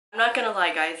not gonna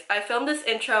lie guys, I filmed this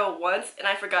intro once and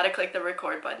I forgot to click the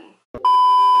record button.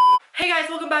 Hey guys,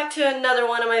 welcome back to another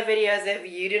one of my videos. If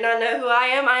you do not know who I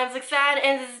am Success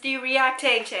and this is the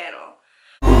Reacting channel.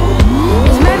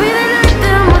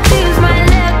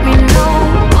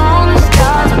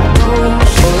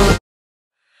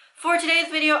 For today's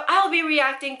video, I'll be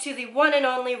reacting to the one and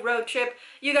only Road Trip.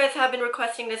 You guys have been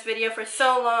requesting this video for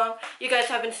so long. You guys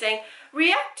have been saying,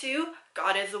 react to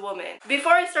God is a Woman.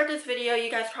 Before I start this video, you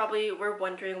guys probably were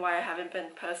wondering why I haven't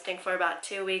been posting for about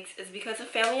 2 weeks. It's because a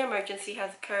family emergency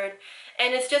has occurred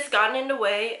and it's just gotten in the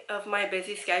way of my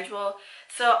busy schedule.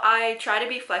 So I try to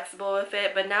be flexible with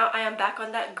it, but now I am back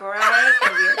on that grind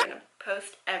and we are going to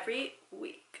post every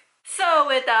week. So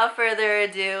without further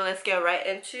ado, let's get right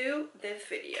into this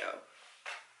video.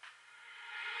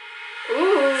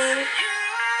 Ooh.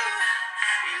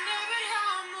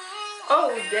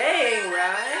 Oh dang,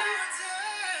 right?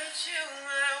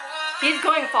 He's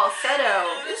going falsetto.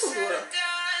 Ooh.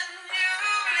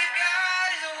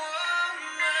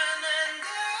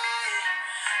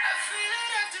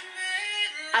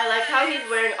 I like how he's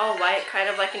wearing all white, kind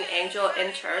of like an angel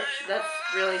in church. That's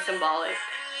really symbolic.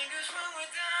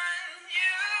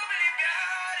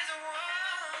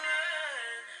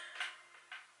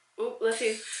 Ooh, let's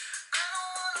see.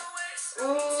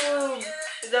 Ooh,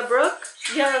 is that Brooke?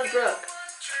 Yeah, that's Brooke.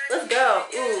 Let's go.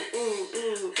 Ooh, ooh,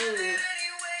 ooh, ooh.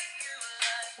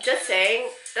 Just saying,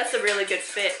 that's a really good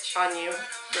fit on you,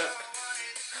 Brooke.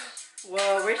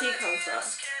 Whoa, where'd he come from?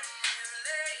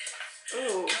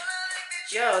 Ooh.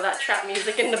 Yo, that trap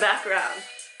music in the background.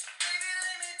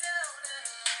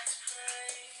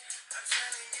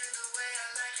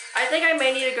 I think I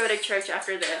may need to go to church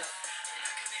after this.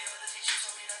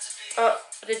 Oh,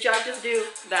 did Jack just do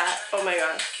that? Oh my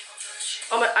god.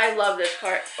 Oh my, I love this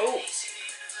part. Oh.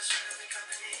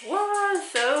 Wow,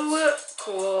 so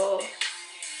cool.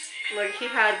 Look, he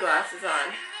had glasses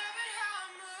on.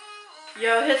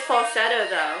 Yo, his falsetto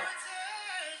though.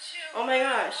 Oh my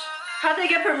gosh. How'd they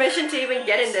get permission to even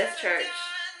get in this church?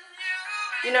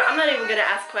 You know, I'm not even gonna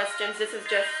ask questions. This is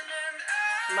just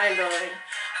mind-blowing.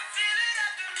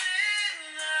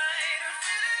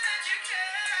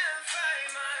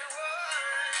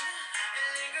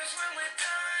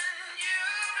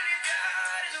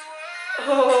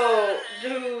 Oh,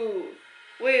 dude.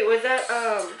 Wait, was that,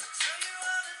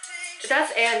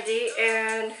 that's Andy,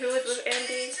 and who was with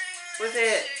Andy? Was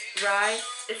it Rye?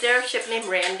 Is there a ship named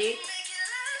Randy?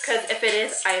 Because if it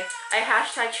is, I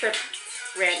hashtag trip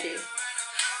Randy.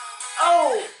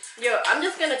 Oh, yo, I'm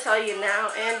just gonna tell you now,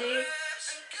 Andy,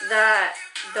 that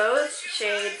those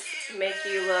shades make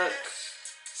you look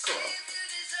cool.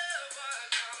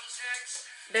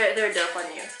 They're dope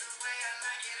on you.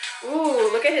 Ooh,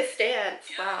 look at his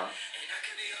stance. Wow.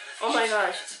 Oh my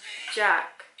gosh.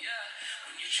 Jack.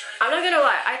 I'm not gonna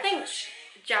lie. I think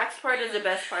Jack's part is the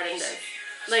best part in this.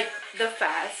 Like, the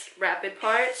fast, rapid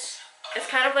part. It's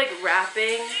kind of like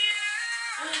rapping.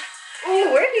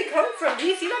 Ooh, where did he come from? Did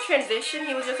you see that transition?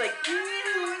 He was just like,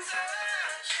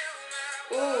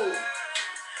 ooh.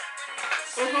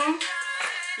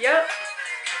 Yep.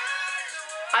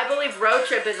 I believe Road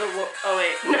Trip is a oh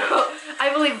wait, no.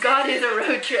 I believe God is a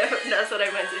road trip. That's what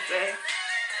I meant to say.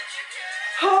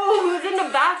 Oh, who's in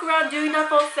the background doing that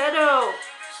falsetto?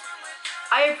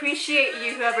 I appreciate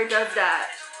you, whoever does that.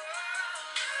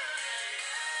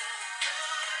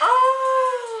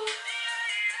 Oh.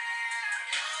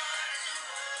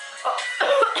 Oh,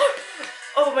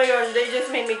 oh my gosh, they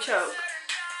just made me choke.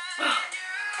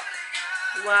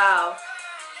 Wow.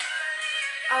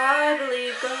 I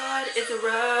believe God is a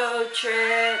road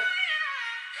trip.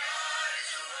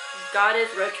 God is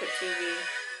RoadtripTv.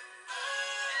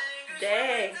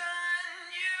 Dang.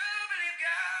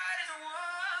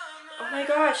 Oh my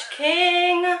gosh,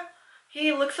 King!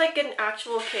 He looks like an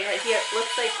actual king. He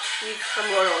looks like he's from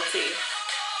royalty.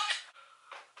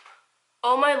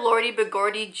 Oh my lordy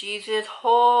begordy Jesus.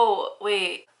 Oh,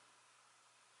 wait.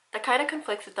 That kind of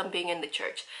conflicts with them being in the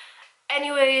church.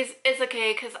 Anyways, it's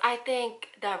okay because I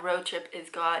think that Road Trip is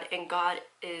God and God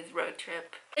is Road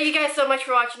Trip. Thank you guys so much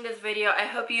for watching this video. I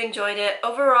hope you enjoyed it.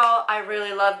 Overall, I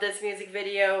really loved this music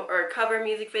video or cover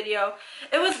music video.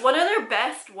 It was one of their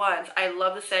best ones. I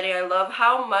love the setting. I love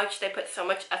how much they put so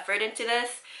much effort into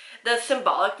this. The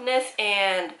symbolicness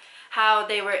and how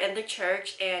they were in the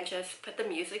church and just put the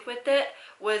music with it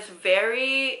was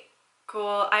very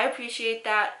cool. I appreciate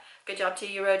that. Good job to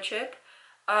you, Road Trip.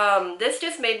 This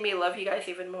just made me love you guys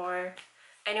even more.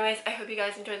 Anyways, I hope you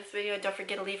guys enjoyed this video. Don't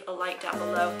forget to leave a like down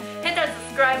below. Hit that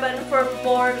subscribe button for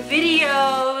more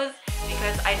videos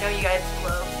because I know you guys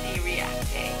love the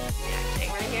reacting.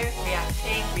 Reacting right here.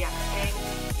 Reacting.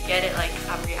 You get it? Like,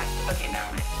 I'm reacting. Okay,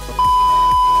 never mind.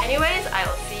 Anyways, I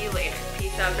will see you later.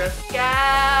 Peace out, Girl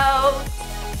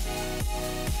Scouts.